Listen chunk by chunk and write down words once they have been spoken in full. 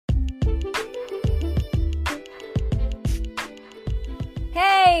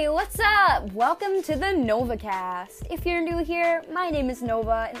What's up? Welcome to the NovaCast. If you're new here, my name is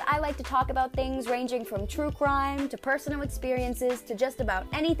Nova, and I like to talk about things ranging from true crime to personal experiences to just about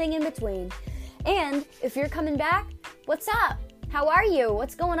anything in between. And if you're coming back, what's up? How are you?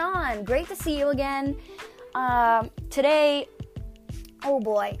 What's going on? Great to see you again. Today, oh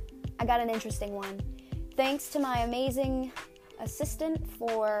boy, I got an interesting one. Thanks to my amazing assistant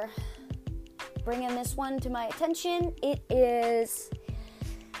for bringing this one to my attention. It is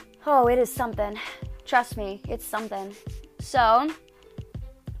something. Trust me, it's something. So,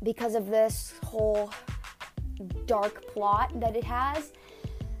 because of this whole dark plot that it has,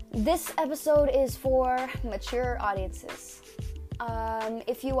 this episode is for mature audiences.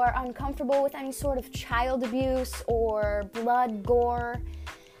 If you are uncomfortable with any sort of child abuse or blood, gore,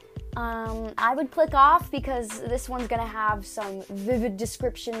 I would click off because this one's going to have some vivid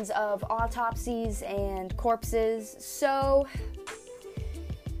descriptions of autopsies and corpses. So,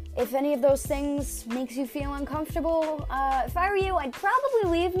 if any of those things makes you feel uncomfortable, if I were you, I'd probably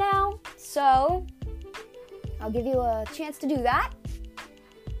leave now. So, I'll give you a chance to do that.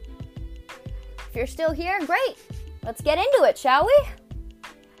 If you're still here, great. Let's get into it, shall we?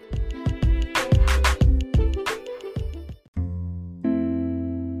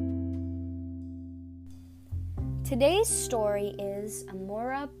 Today's story is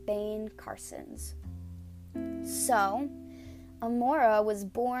Amora Bain Carson's. So, Amora was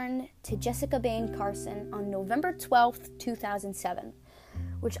born to Jessica Bain Carson on November 12th, 2007,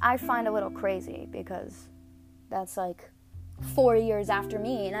 which I find a little crazy because that's like 4 years after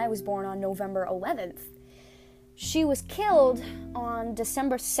me, and I was born on November 11th. She was killed on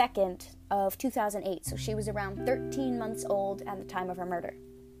December 2nd of 2008, so she was around 13 months old at the time of her murder.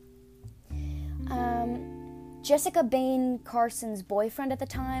 Jessica Bain Carson's boyfriend at the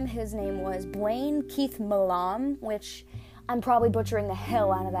time, his name was Blaine Keith Malam, which I'm probably butchering the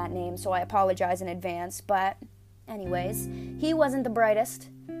hell out of that name, so I apologize in advance, but anyways, he wasn't the brightest.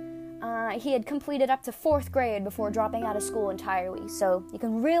 He had completed up to 4th grade before dropping out of school entirely, so you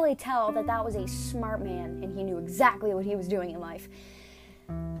can really tell that that was a smart man, and he knew exactly what he was doing in life.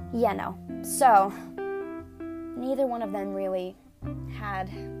 So, neither one of them really had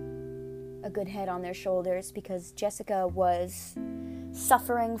a good head on their shoulders because Jessica was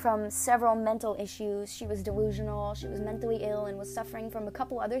suffering from several mental issues. She was delusional, she was mentally ill, and was suffering from a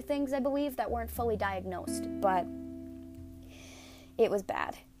couple other things, I believe, that weren't fully diagnosed, but it was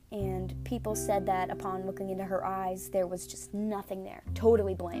bad. And people said that upon looking into her eyes, there was just nothing there,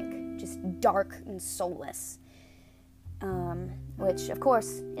 totally blank, just dark and soulless, which, of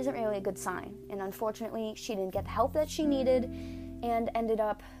course, isn't really a good sign. And unfortunately, she didn't get the help that she needed and ended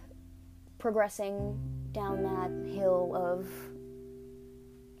up progressing down that hill of,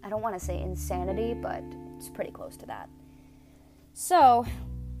 I don't want to say insanity, but it's pretty close to that. So,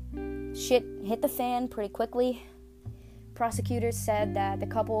 shit hit the fan pretty quickly. Prosecutors said that the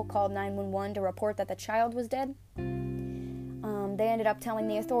couple called 911 to report that the child was dead. They ended up telling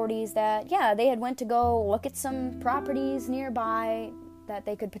the authorities that, they had went to go look at some properties nearby that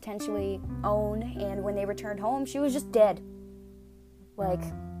they could potentially own, and when they returned home, she was just dead.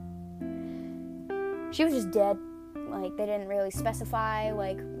 She was just dead. They didn't really specify,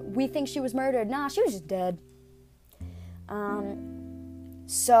 we think she was murdered. Nah, she was just dead.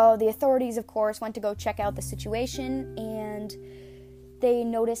 So the authorities, of course, went to go check out the situation, and they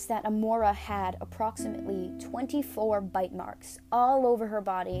noticed that Amora had approximately 24 bite marks all over her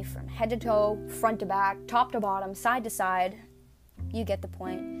body, from head to toe, front to back, top to bottom, side to side. You get the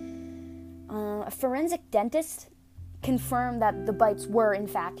point. A forensic dentist confirmed that the bites were, in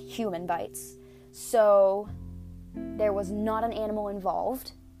fact, human bites. So there was not an animal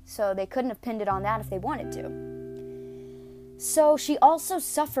involved, so they couldn't have pinned it on that if they wanted to. So she also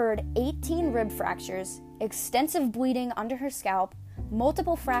suffered 18 rib fractures, extensive bleeding under her scalp,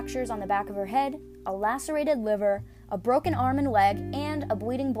 multiple fractures on the back of her head, a lacerated liver, a broken arm and leg, and a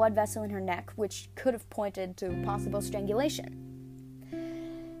bleeding blood vessel in her neck, which could have pointed to possible strangulation.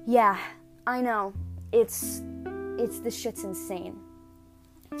 Yeah, I know. This shit's insane.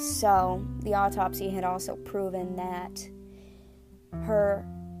 So, the autopsy had also proven that her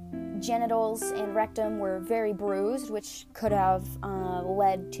genitals and rectum were very bruised, which could have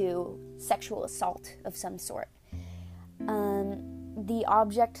led to sexual assault of some sort. The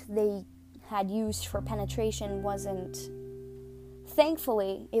object they had used for penetration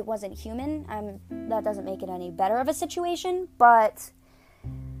thankfully, it wasn't human. That doesn't make it any better of a situation, but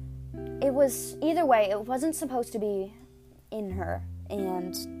it was, either way, it wasn't supposed to be in her,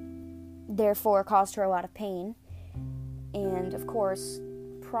 and therefore caused her a lot of pain, and of course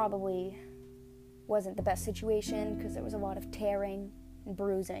probably wasn't the best situation because there was a lot of tearing and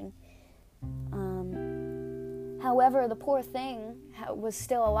bruising. However, the poor thing was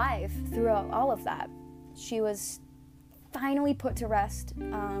still alive throughout all of that. She was finally put to rest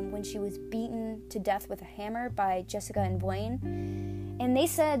when she was beaten to death with a hammer by Jessica and Blaine. And they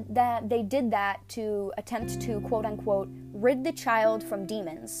said that they did that to attempt to, quote-unquote, rid the child from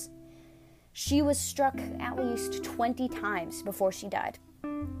demons. She was struck at least 20 times before she died.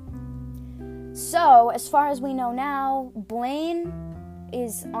 So, as far as we know now, Blaine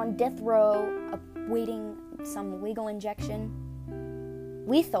is on death row awaiting some lethal injection,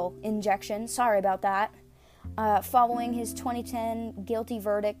 sorry about that, following his 2010 guilty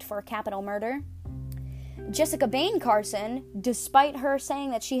verdict for capital murder. Jessica Bain Carson, despite her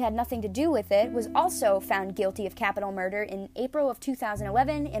saying that she had nothing to do with it, was also found guilty of capital murder in April of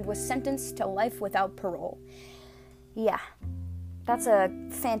 2011 and was sentenced to life without parole. Yeah, that's a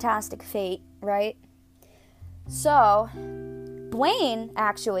fantastic fate, right? So, Blaine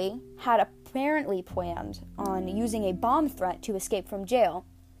actually had apparently planned on using a bomb threat to escape from jail.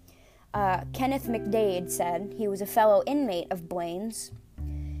 Kenneth McDade said, he was a fellow inmate of Blaine's.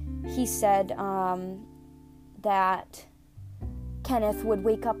 He said that Kenneth would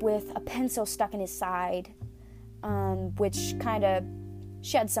wake up with a pencil stuck in his side, which kind of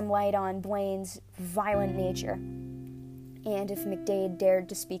shed some light on Blaine's violent nature. And if McDade dared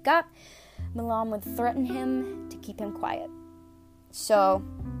to speak up, Milam would threaten him to keep him quiet. So,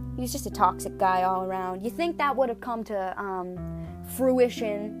 he was just a toxic guy all around. You think that would have come to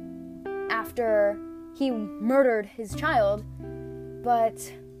fruition after he murdered his child,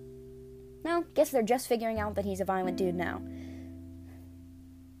 but no, guess they're just figuring out that he's a violent dude now.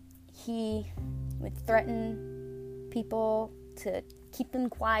 He would threaten people to keep them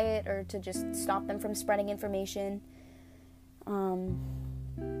quiet or to just stop them from spreading information.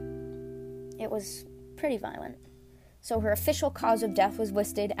 It was pretty violent. So her official cause of death was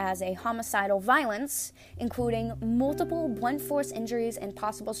listed as a homicidal violence, including multiple blunt force injuries and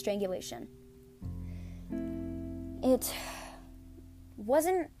possible strangulation. It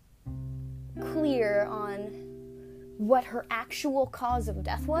wasn't clear on what her actual cause of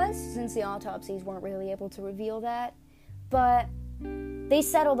death was, since the autopsies weren't really able to reveal that, but they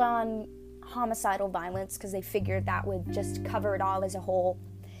settled on homicidal violence because they figured that would just cover it all as a whole.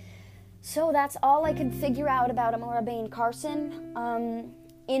 So that's all I could figure out about Amora Bain Carson.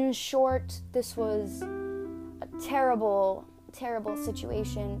 In short, this was a terrible, terrible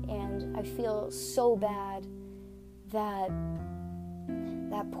situation, and I feel so bad that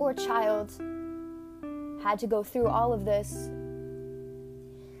that poor child had to go through all of this.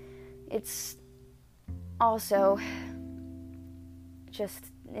 It's also just,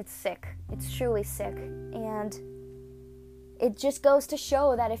 it's sick. It's truly sick, and it just goes to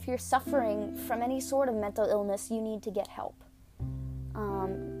show that if you're suffering from any sort of mental illness, you need to get help.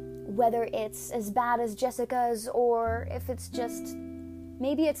 Whether it's as bad as Jessica's or if it's just,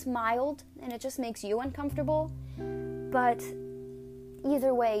 maybe it's mild and it just makes you uncomfortable. But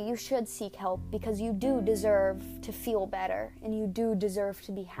either way, you should seek help because you do deserve to feel better and you do deserve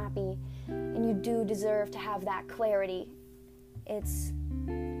to be happy and you do deserve to have that clarity. It's,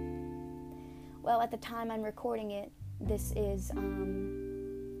 well, at the time I'm recording it, this is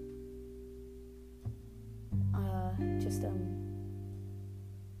just a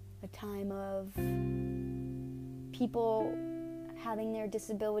time of people having their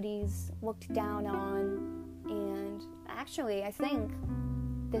disabilities looked down on, and actually I think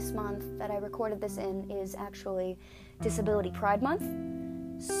this month that I recorded this in is actually Disability Pride Month,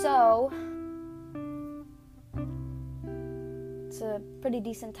 so it's a pretty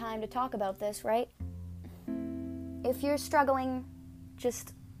decent time to talk about this, right? If you're struggling,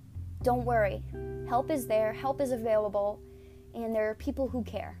 just don't worry. Help is there, help is available, and there are people who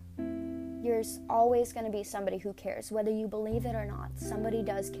care. There's always going to be somebody who cares, whether you believe it or not. Somebody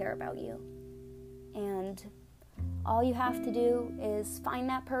does care about you. And all you have to do is find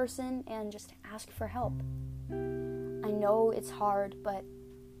that person and just ask for help. I know it's hard, but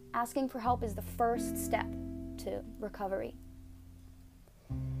asking for help is the first step to recovery.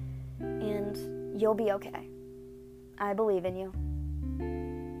 And you'll be okay. I believe in you.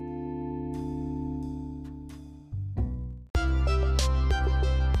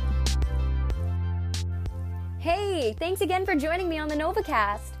 Hey, thanks again for joining me on the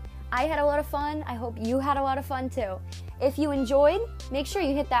NovaCast. I had a lot of fun. I hope you had a lot of fun too. If you enjoyed, make sure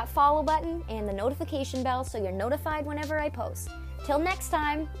you hit that follow button and the notification bell so you're notified whenever I post. Till next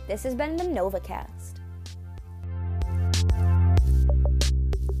time, this has been the NovaCast.